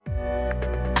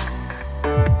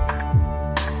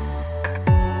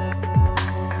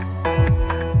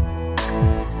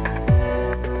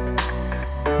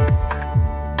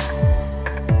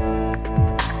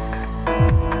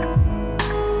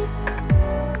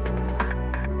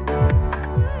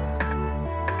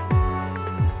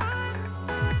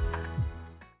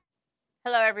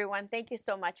everyone. Thank you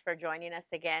so much for joining us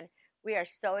again. We are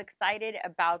so excited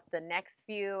about the next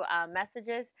few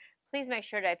messages. Please make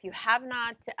sure that if you have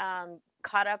not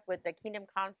caught up with the kingdom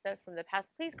concepts from the past,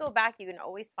 please go back. You can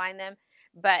always find them.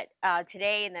 But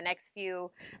today, in the next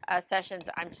few sessions,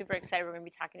 I'm super excited. We're going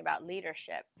to be talking about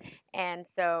leadership. And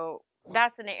so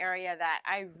that's an area that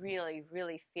I really,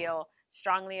 really feel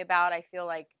strongly about. I feel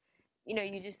like, you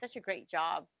do such a great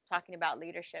job talking about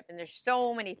leadership, and there's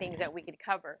so many things that we could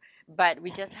cover, but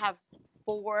we just have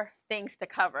 4 things to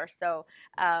cover. So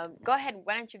go ahead.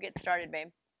 Why don't you get started, babe?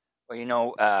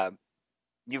 Well,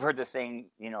 you've heard the saying,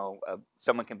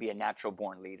 someone can be a natural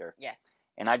born leader. Yes.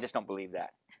 And I just don't believe that.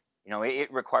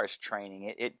 It requires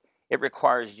training. It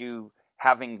requires you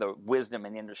having the wisdom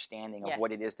and understanding of Yes.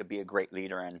 what it is to be a great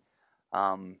leader. And,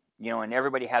 and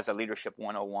everybody has a leadership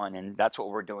 101, and that's what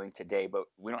we're doing today. But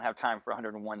we don't have time for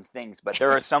 101 things. But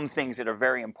there are some things that are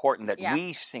very important that Yeah.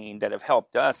 we've seen that have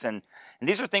helped us. And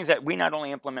these are things that we not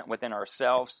only implement within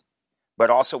ourselves, but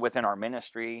also within our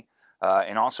ministry.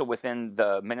 And also within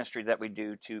the ministry that we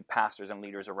do to pastors and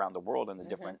leaders around the world in the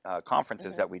different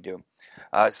conferences that we do.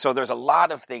 So there's a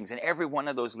lot of things, and every one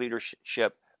of those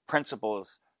leadership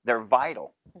principles, they're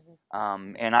vital.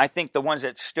 And I think the ones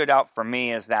that stood out for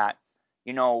me is that,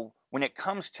 when it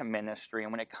comes to ministry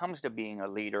and when it comes to being a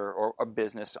leader or a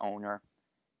business owner,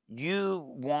 you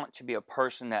want to be a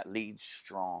person that leads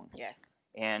strong. Yes.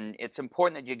 And it's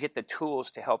important that you get the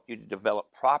tools to help you to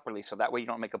develop properly, so that way you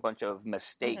don't make a bunch of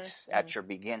mistakes at your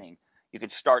beginning. You can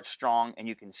start strong and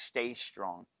you can stay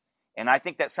strong. And I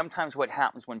think that sometimes what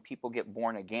happens when people get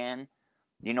born again,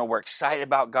 we're excited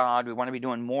about God. We want to be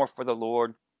doing more for the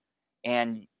Lord.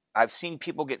 And I've seen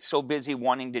people get so busy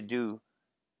wanting to do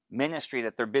ministry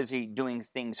that they're busy doing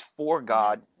things for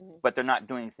God, but they're not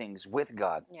doing things with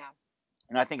God. Yeah.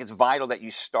 And I think it's vital that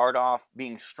you start off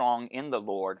being strong in the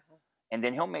Lord, and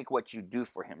then He'll make what you do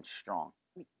for Him strong.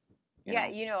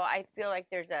 I feel like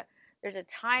there's a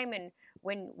time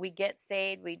when we get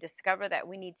saved, we discover that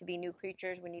we need to be new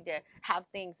creatures. We need to have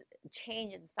things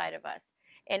change inside of us.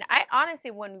 And I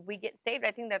honestly, when we get saved,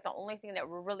 I think that the only thing that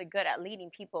we're really good at leading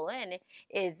people in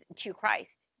is to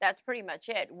Christ. That's pretty much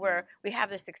it. Where we have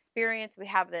this experience, we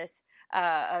have this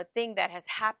thing that has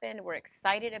happened. We're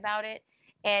excited about it,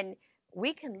 and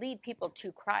we can lead people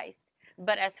to Christ.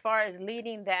 But as far as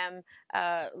leading them,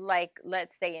 like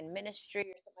let's say in ministry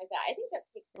or something like that, I think that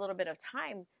takes a little bit of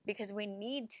time, because we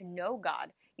need to know God.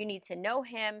 You need to know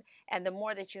Him, and the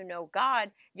more that you know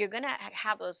God, you're gonna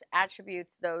have those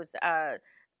attributes, those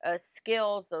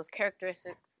skills, those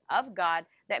characteristics of God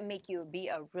that make you be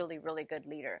a really, really good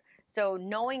leader. So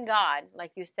knowing God,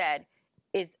 like you said,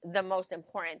 is the most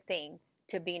important thing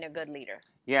to being a good leader.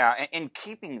 Yeah, and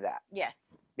keeping that. Yes.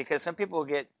 Because some people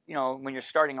get, when you're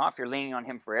starting off, you're leaning on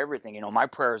Him for everything. My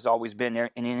prayer has always been, and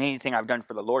in anything I've done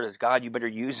for the Lord, is, God, you better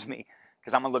use me,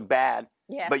 because I'm going to look bad,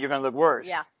 but you're going to look worse.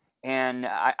 Yeah. And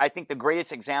I think the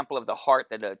greatest example of the heart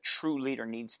that a true leader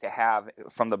needs to have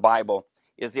from the Bible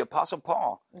is the Apostle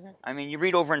Paul. I mean, you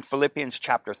read over in Philippians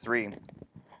chapter 3,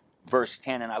 verse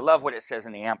 10, and I love what it says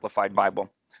in the Amplified Bible.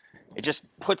 It just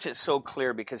puts it so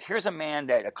clear, because here's a man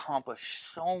that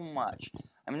accomplished so much.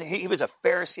 I mean, he was a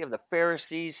Pharisee of the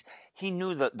Pharisees. He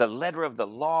knew the letter of the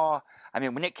law. I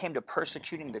mean, when it came to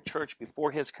persecuting the church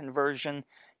before his conversion,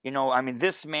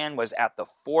 this man was at the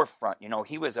forefront.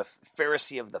 He was a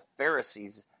Pharisee of the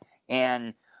Pharisees.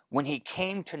 And when he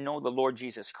came to know the Lord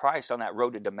Jesus Christ on that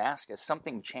road to Damascus,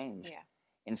 something changed. Yeah.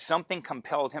 And something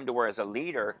compelled him to where, as a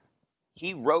leader,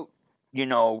 he wrote,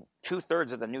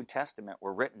 2/3 of the New Testament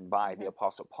were written by the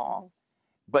Apostle Paul.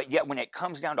 But yet when it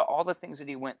comes down to all the things that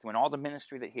he went through and all the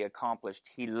ministry that he accomplished,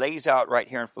 he lays out right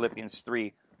here in Philippians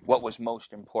 3 what was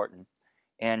most important.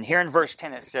 And here in verse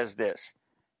 10 it says this.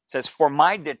 It says, "For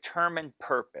my determined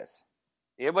purpose."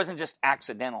 It wasn't just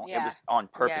accidental. Yeah. It was on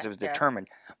purpose. Yes, It was yes. determined.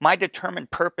 "My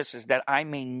determined purpose is that I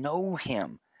may know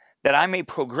Him, that I may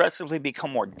progressively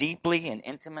become more deeply and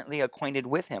intimately acquainted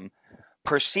with Him,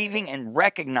 perceiving and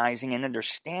recognizing and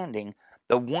understanding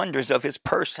the wonders of His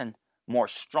person more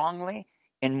strongly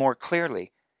and more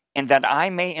clearly, and that I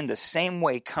may in the same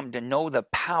way come to know the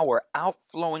power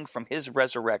outflowing from His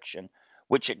resurrection,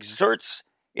 which exerts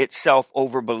itself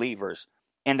over believers,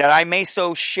 and that I may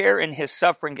so share in His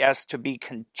suffering as to be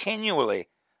continually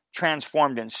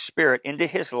transformed in spirit into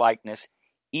His likeness,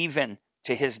 even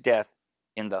to His death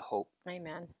in the hope."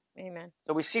 Amen. Amen.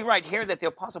 So we see right here that the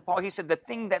Apostle Paul, he said, the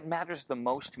thing that matters the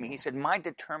most to me, he said, my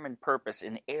determined purpose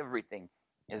in everything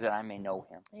is that I may know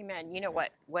Him. Amen. You know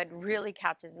what really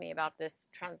catches me about this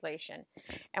translation,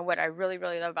 and what I really,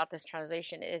 really love about this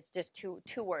translation, is just two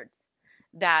words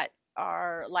that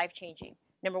are life-changing.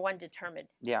 Number one, determined.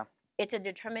 Yeah. It's a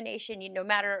determination, no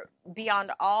matter,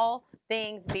 beyond all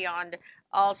things, beyond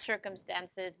all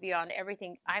circumstances, beyond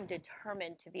everything. I'm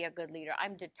determined to be a good leader.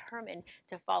 I'm determined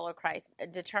to follow Christ.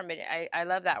 Determined. I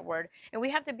love that word. And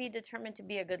we have to be determined to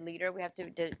be a good leader. We have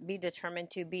to be determined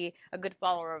to be a good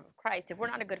follower of Christ. If we're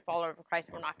not a good follower of Christ,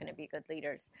 we're not going to be good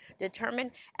leaders.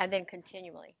 Determined, and then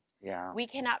continually. Yeah. We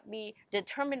cannot be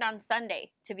determined on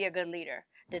Sunday to be a good leader,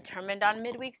 determined on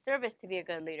midweek service to be a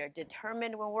good leader,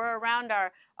 determined when we're around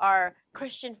our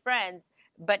Christian friends,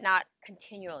 but not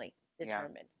continually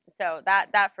determined. Yeah. So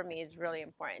that for me is really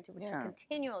important, to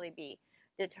continually be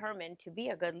determined to be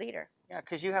a good leader. Yeah,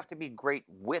 because you have to be great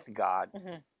with God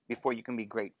before you can be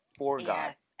great for God.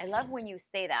 Yes. I love when you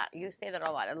say that. You say that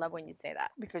a lot. I love when you say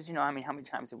that. Because, how many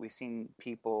times have we seen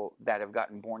people that have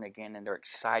gotten born again and they're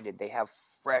excited? They have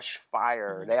fresh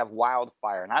fire. They have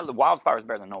wildfire. And wildfire is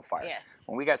better than no fire. Yes.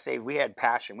 When we got saved, we had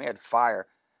passion. We had fire.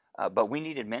 But we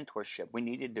needed mentorship. We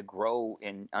needed to grow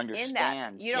and understand. In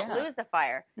that, you don't lose the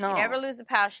fire. No. You never lose the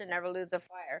passion, never lose the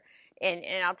fire.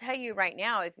 And I'll tell you right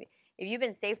now, if you've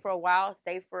been saved for a while,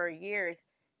 saved for years,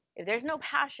 if there's no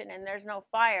passion and there's no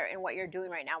fire in what you're doing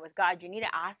right now with God, you need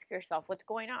to ask yourself what's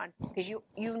going on. Because you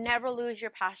never lose your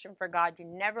passion for God. You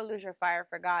never lose your fire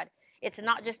for God. It's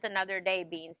not just another day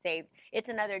being saved. It's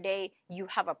another day you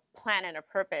have a plan and a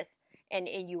purpose, and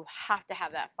you have to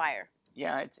have that fire.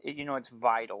 Yeah, it's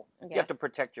vital. Yes. You have to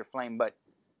protect your flame. But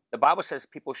the Bible says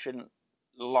people shouldn't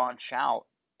launch out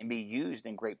and be used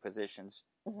in great positions,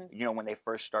 when they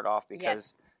first start off,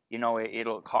 because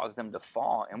it'll cause them to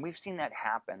fall. And we've seen that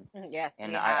happen. Yes.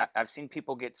 And I've seen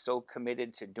people get so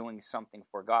committed to doing something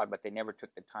for God, but they never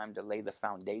took the time to lay the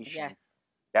foundation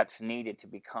that's needed to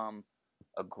become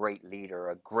a great leader,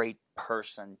 a great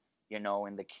person, in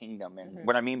the kingdom. And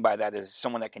what I mean by that is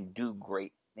someone that can do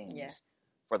great things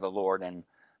for the Lord. And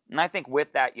I think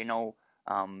with that,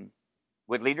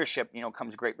 with leadership,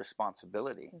 comes great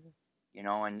responsibility,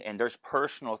 and there's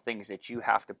personal things that you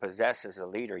have to possess as a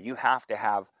leader. You have to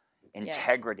have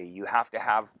integrity. You have to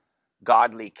have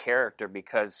godly character,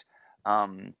 because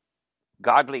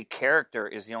godly character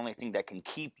is the only thing that can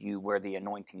keep you where the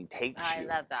anointing takes you. I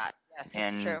love that. Yes,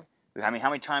 it's true. I mean, how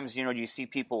many times, do you see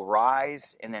people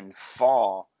rise and then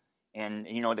fall, and,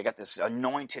 they got this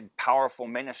anointed, powerful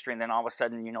ministry, and then all of a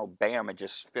sudden, bam, it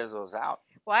just fizzles out.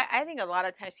 Well, I think a lot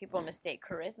of times people mistake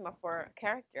charisma for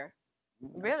character.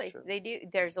 Really, they do.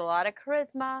 There's a lot of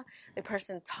charisma. The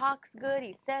person talks good.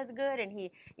 He says good,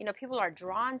 and people are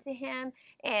drawn to him,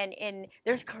 and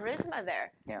there's charisma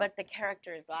there, but the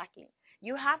character is lacking.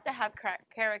 You have to have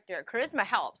character. Charisma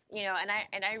helps, and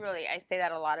I say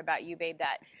that a lot about you, babe,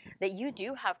 that you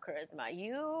do have charisma.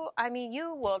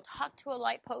 You will talk to a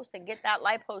light post and get that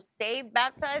light post saved,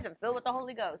 baptized, and filled with the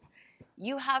Holy Ghost.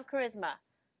 You have charisma,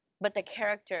 but the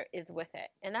character is with it.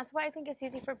 And that's why I think it's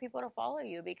easy for people to follow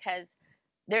you, because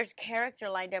there's character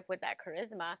lined up with that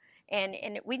charisma,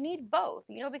 and we need both,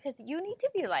 because you need to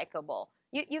be likable.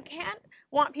 You can't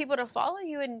want people to follow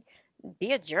you and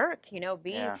be a jerk,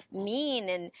 be mean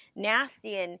and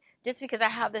nasty, and just because I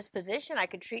have this position, I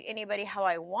could treat anybody how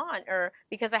I want, or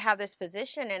because I have this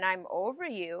position and I'm over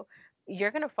you,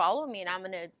 you're going to follow me, and I'm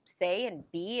going to say and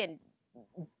be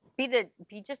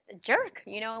just a jerk,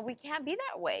 and we can't be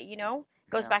that way,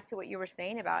 Goes back to what you were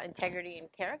saying about integrity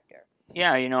and character.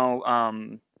 Yeah,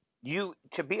 you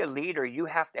to be a leader, you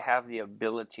have to have the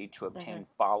ability to obtain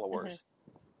followers.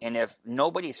 And if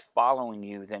nobody's following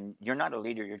you, then you're not a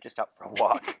leader. You're just out for a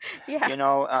walk. You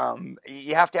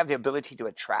have to have the ability to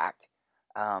attract.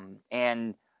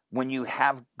 And when you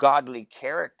have godly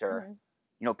character,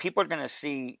 people are going to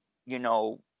see,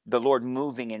 the Lord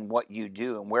moving in what you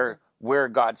do and where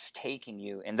God's taking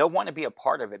you. And they'll want to be a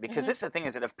part of it. Because this is the thing,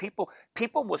 is that if people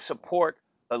will support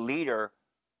a leader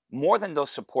more than they'll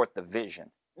support the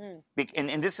vision.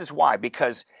 And this is why.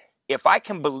 Because if I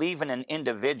can believe in an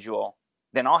individual,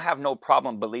 then I'll have no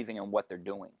problem believing in what they're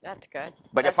doing. That's good.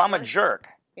 But if I'm a jerk,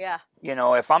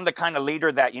 if I'm the kind of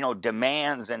leader that,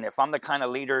 demands, and if I'm the kind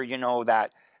of leader,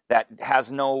 that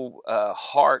has no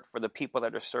heart for the people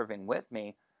that are serving with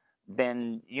me,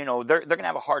 then, they're going to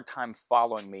have a hard time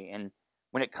following me. And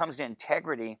when it comes to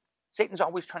integrity, Satan's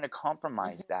always trying to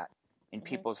compromise that in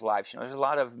people's lives. There's a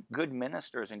lot of good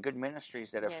ministers and good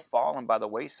ministries that have fallen by the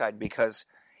wayside because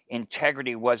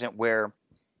integrity wasn't where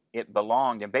it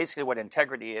belonged. And basically what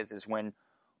integrity is when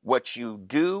what you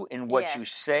do and what you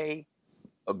say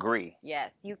agree.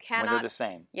 Yes, you cannot. When they're the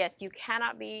same. Yes, you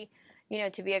cannot be,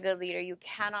 to be a good leader, you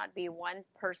cannot be one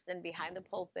person behind the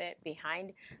pulpit,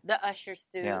 behind the usher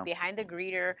suit, behind the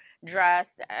greeter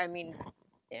dressed. I mean,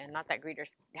 and not that greeters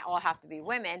all have to be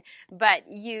women, but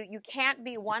you can't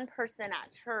be one person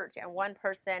at church and one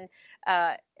person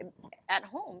at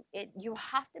home. You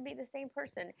have to be the same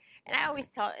person. And I always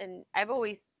tell, and I've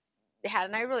always had,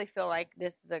 and I really feel like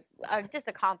this is just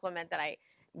a compliment that I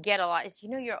get a lot, is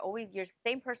you're the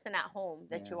same person at home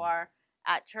that you are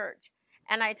at church.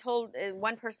 And I told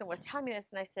one person was telling me this,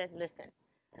 and I said, listen,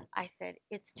 I said,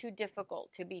 it's too difficult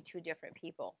to be two different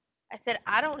people. I said,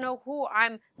 I don't know who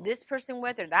I'm this person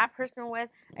with or that person with.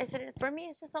 I said, for me,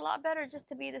 it's just a lot better just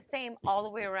to be the same all the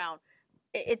way around.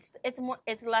 It's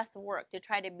less work to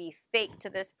try to be fake to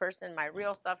this person, my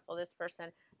real self to this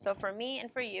person. So for me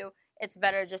and for you, it's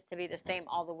better just to be the same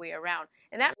all the way around.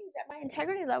 And that means that my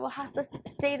integrity level has to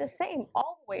stay the same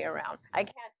all the way around. I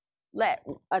can't let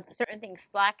a certain thing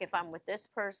slack if I'm with this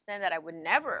person that I would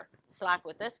never slack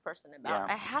with this person about.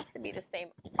 It has to be the same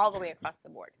all the way across the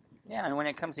board. Yeah, and when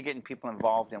it comes to getting people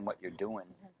involved in what you're doing,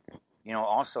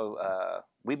 also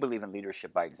we believe in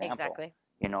leadership by example. Exactly.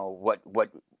 What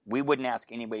we wouldn't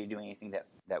ask anybody to do anything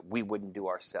that we wouldn't do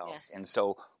ourselves. And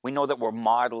so we know that we're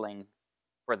modeling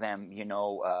for them,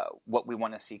 what we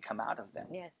want to see come out of them.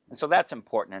 Yes. And so that's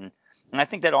important. And I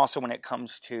think that also when it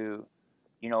comes to,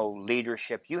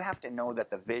 leadership, you have to know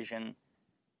that the vision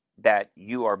that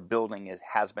you are building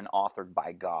has been authored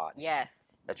by God. Yes.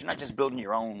 That you're not just building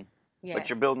your own, but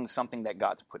you're building something that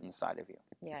God's put inside of you.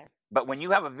 Yes. But when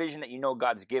you have a vision that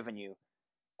God's given you,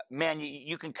 man,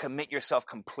 you can commit yourself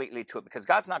completely to it because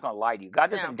God's not going to lie to you.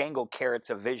 God doesn't dangle carrots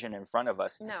of vision in front of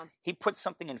us. No. He puts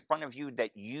something in front of you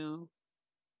that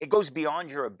it goes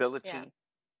beyond your ability. Yeah.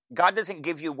 God doesn't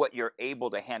give you what you're able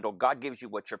to handle. God gives you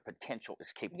what your potential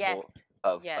is capable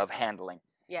of handling.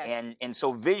 Yes. And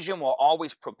so vision will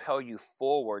always propel you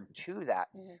forward to that.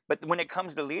 Mm-hmm. But when it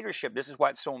comes to leadership, this is why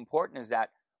it's so important, is that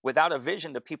without a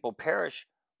vision, the people perish.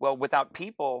 Well, without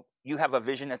people, you have a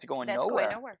vision that's going nowhere.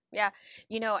 Going nowhere. Yeah.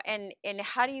 And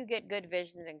how do you get good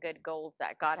visions and good goals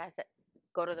that God has set?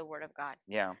 Go to the Word of God.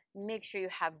 Yeah. Make sure you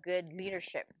have good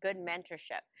leadership, good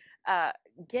mentorship.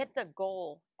 Get the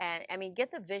goal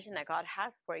get the vision that God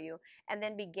has for you, and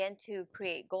then begin to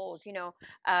create goals.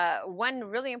 One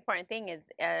really important thing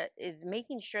is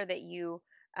making sure that you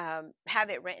have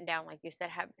it written down, like you said.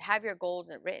 Have your goals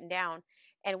written down,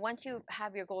 and once you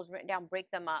have your goals written down, break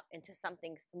them up into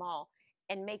something small.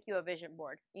 And make you a vision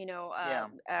board.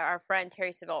 Our friend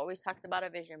Terry Seville always talks about a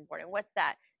vision board. And what's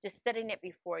that? Just setting it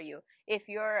before you. If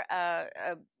your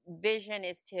vision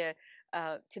is to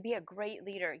be a great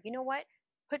leader, you know what?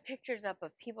 Put pictures up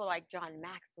of people like John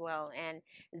Maxwell and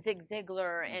Zig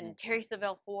Ziglar and Terry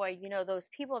Seville Foy. Those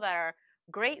people that are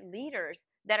great leaders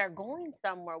that are going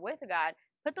somewhere with God.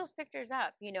 Put those pictures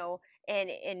up.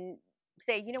 And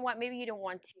say, you know what? Maybe you don't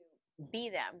want to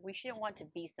be them. We shouldn't want to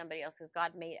be somebody else because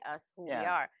God made us who we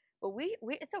are. But we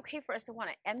it's okay for us to want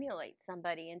to emulate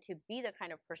somebody and to be the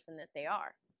kind of person that they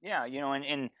are. Yeah,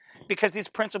 and because these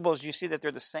principles, you see that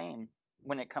they're the same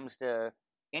when it comes to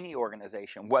any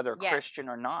organization, whether Christian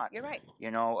or not. You're right.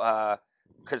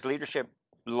 Because leadership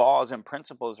laws and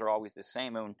principles are always the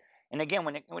same. And again,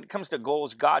 when it comes to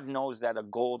goals, God knows that a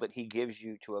goal that He gives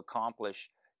you to accomplish,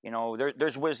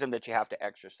 there's wisdom that you have to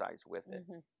exercise with it.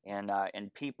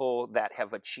 And people that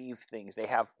have achieved things, they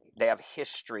have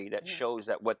history that shows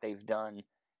that what they've done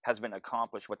has been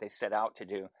accomplished, what they set out to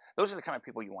do. Those are the kind of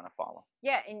people you want to follow.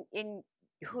 Yeah, and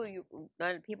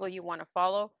the people you want to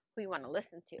follow, who you want to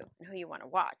listen to, and who you want to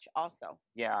watch also.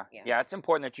 Yeah, it's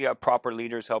important that you have proper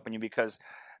leaders helping you because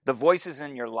the voices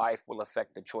in your life will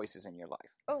affect the choices in your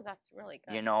life. Oh, that's really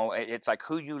good. It's like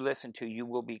who you listen to, you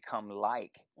will become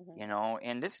like,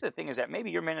 and this is the thing, is that maybe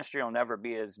your ministry will never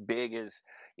be as big as,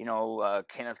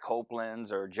 Kenneth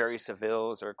Copeland's or Jerry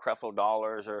Seville's or Creflo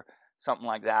Dollar's or something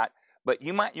like that. But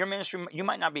your ministry, you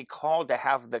might not be called to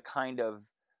have the kind of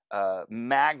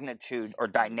magnitude or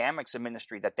dynamics of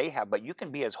ministry that they have, but you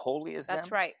can be as holy as them.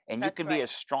 That's right. And you can be as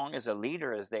strong as a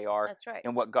leader as they are. That's right.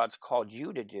 In what God's called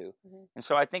you to do. And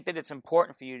so I think that it's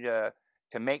important for you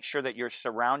to make sure that you're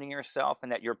surrounding yourself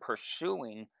and that you're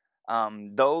pursuing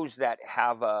those that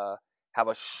have a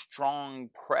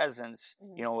strong presence,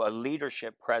 a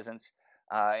leadership presence.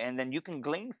 And then you can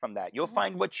glean from that. You'll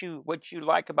find what you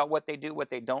like about what they do, what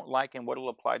they don't like, and what will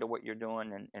apply to what you're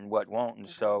doing and what won't. And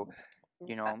so,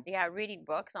 reading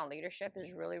books on leadership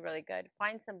is really, really good.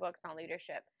 Find some books on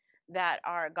leadership that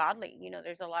are godly.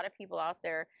 There's a lot of people out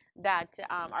there that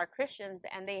are Christians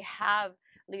and they have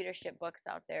leadership books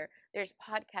out there. There's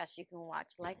podcasts you can watch,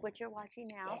 like what you're watching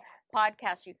now.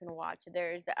 Podcasts you can watch.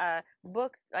 There's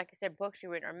books, like I said, books you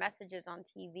read, or messages on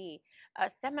TV,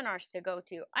 seminars to go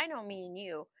to. I know me and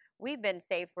you, we've been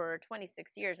saved for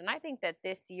 26 years, and I think that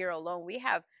this year alone we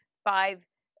have 5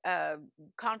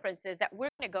 conferences that we're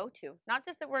going to go to, not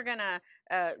just that we're going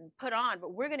to put on,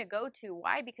 but we're going to go to.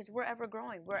 Why? Because we're ever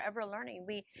growing, we're ever learning.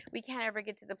 We can't ever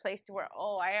get to the place to where,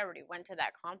 oh, I already went to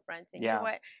that conference, and you know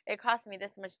what, it cost me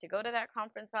this much to go to that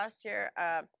conference last year.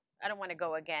 I don't want to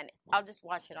go again. I'll just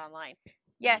watch it online.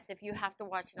 Yes, if you have to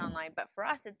watch it online, but for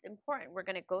us, it's important. We're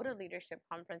going to go to leadership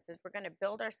conferences. We're going to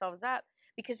build ourselves up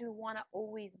because we want to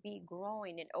always be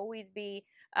growing and always be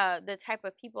the type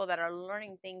of people that are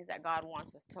learning things that God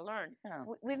wants us to learn. Yeah.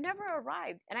 We've never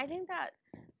arrived. And I think that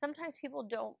sometimes people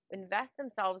don't invest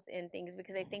themselves in things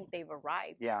because they think they've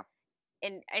arrived. Yeah.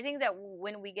 And I think that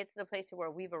when we get to the place to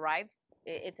where we've arrived,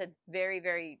 it's a very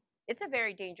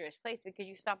dangerous place because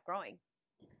you stop growing.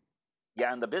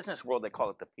 Yeah, in the business world, they call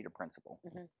it the Peter Principle.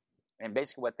 Mm-hmm. And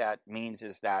basically what that means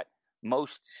is that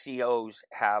most CEOs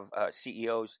have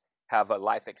a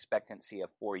life expectancy of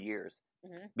 4 years.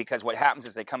 Mm-hmm. Because what happens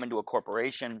is they come into a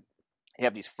corporation, they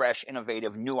have these fresh,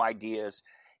 innovative, new ideas,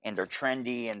 and they're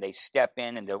trendy, and they step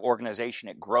in, and the organization,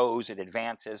 it grows, it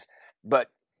advances. But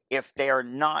if they're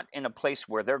not in a place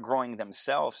where they're growing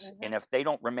themselves, Mm-hmm. and if they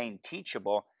don't remain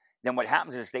teachable, then what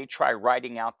happens is they try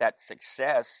writing out that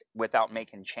success without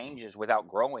making changes, without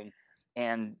growing.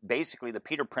 And basically, the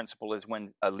Peter Principle is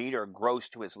when a leader grows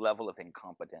to his level of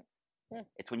incompetence.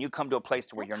 It's when you come to a place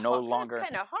to where you're no longer. That's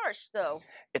kind of harsh, though.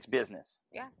 It's business.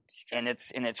 Yeah, it's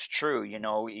true. And it's true. You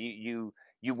know, you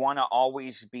want to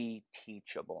always be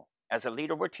teachable. As a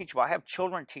leader, we're teachable. I have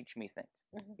children teach me things.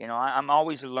 Mm-hmm. You know, I'm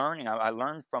always learning. I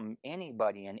learn from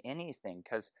anybody and anything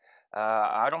because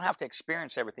I don't have to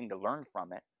experience everything to learn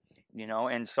from it. You know,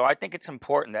 and so I think it's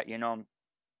important that, you know,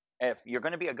 if you're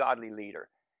going to be a godly leader,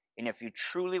 and if you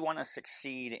truly want to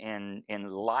succeed in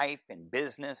life, in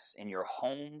business, in your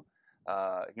home,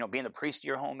 you know, being the priest of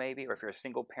your home maybe, or if you're a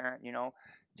single parent, you know,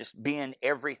 just being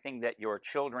everything that your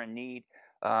children need,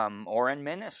 or in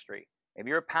ministry. Maybe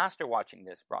you're a pastor watching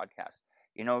this broadcast.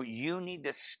 You know, you need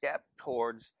to step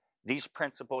towards these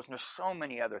principles, and there's so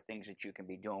many other things that you can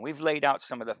be doing. We've laid out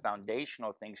some of the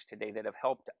foundational things today that have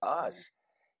helped us.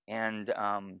 And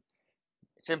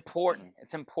it's important.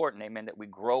 It's important, amen, that we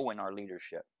grow in our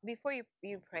leadership. Before you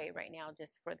pray right now,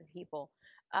 just for the people,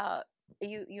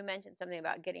 you mentioned something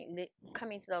about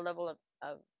coming to the level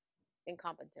of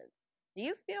incompetence. Do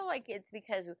you feel like it's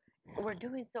because we're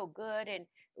doing so good and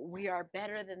we are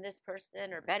better than this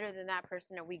person or better than that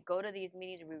person, and we go to these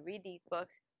meetings and we read these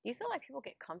books? Do you feel like people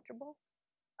get comfortable?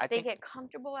 They get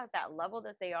comfortable at that level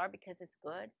that they are because it's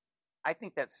good? I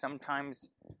think that sometimes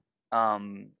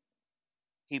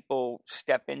people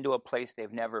step into a place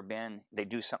they've never been, they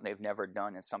do something they've never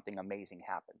done, and something amazing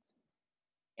happens.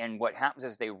 And what happens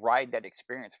is they ride that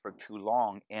experience for too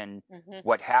long, and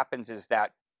what happens is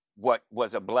that what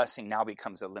was a blessing now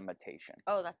becomes a limitation.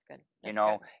 Oh, that's good. You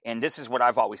know, and this is what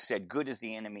I've always said, good is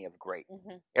the enemy of great.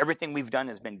 Everything we've done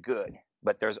has been good,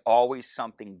 but there's always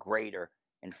something greater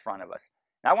in front of us.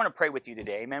 Now, I want to pray with you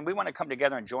today, amen. We want to come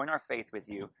together and join our faith with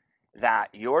you that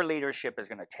your leadership is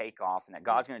going to take off, and that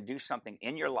God's going to do something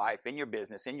in your life, in your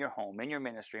business, in your home, in your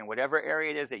ministry, in whatever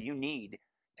area it is that you need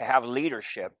to have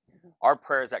leadership. Our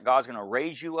prayer is that God's going to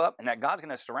raise you up, and that God's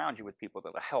going to surround you with people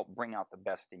that will help bring out the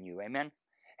best in you. Amen.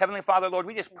 Heavenly Father, Lord,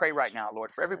 we just pray right now,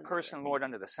 Lord, for every person, Lord,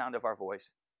 under the sound of our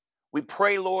voice. We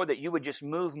pray, Lord, that you would just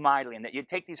move mightily, and that you'd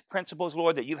take these principles,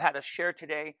 Lord, that you've had us share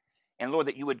today, and Lord,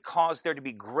 that you would cause there to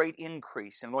be great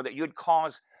increase, and Lord, that you would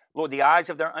cause, Lord, the eyes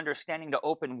of their understanding to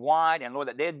open wide, and Lord,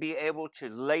 that they'd be able to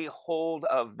lay hold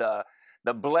of the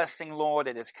blessing, Lord,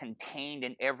 that is contained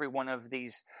in every one of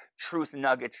these truth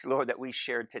nuggets, Lord, that we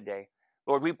shared today.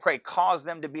 Lord, we pray, cause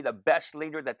them to be the best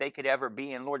leader that they could ever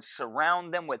be. And Lord,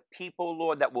 surround them with people,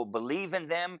 Lord, that will believe in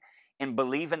them and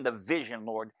believe in the vision,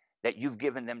 Lord, that you've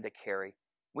given them to carry.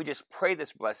 We just pray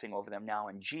this blessing over them now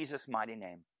in Jesus' mighty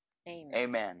name. Amen.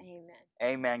 Amen. Amen.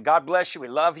 Amen. God bless you. We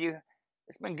love you.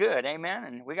 It's been good. Amen.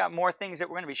 And we got more things that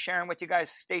we're going to be sharing with you guys.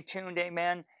 Stay tuned.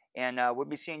 Amen. And we'll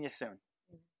be seeing you soon.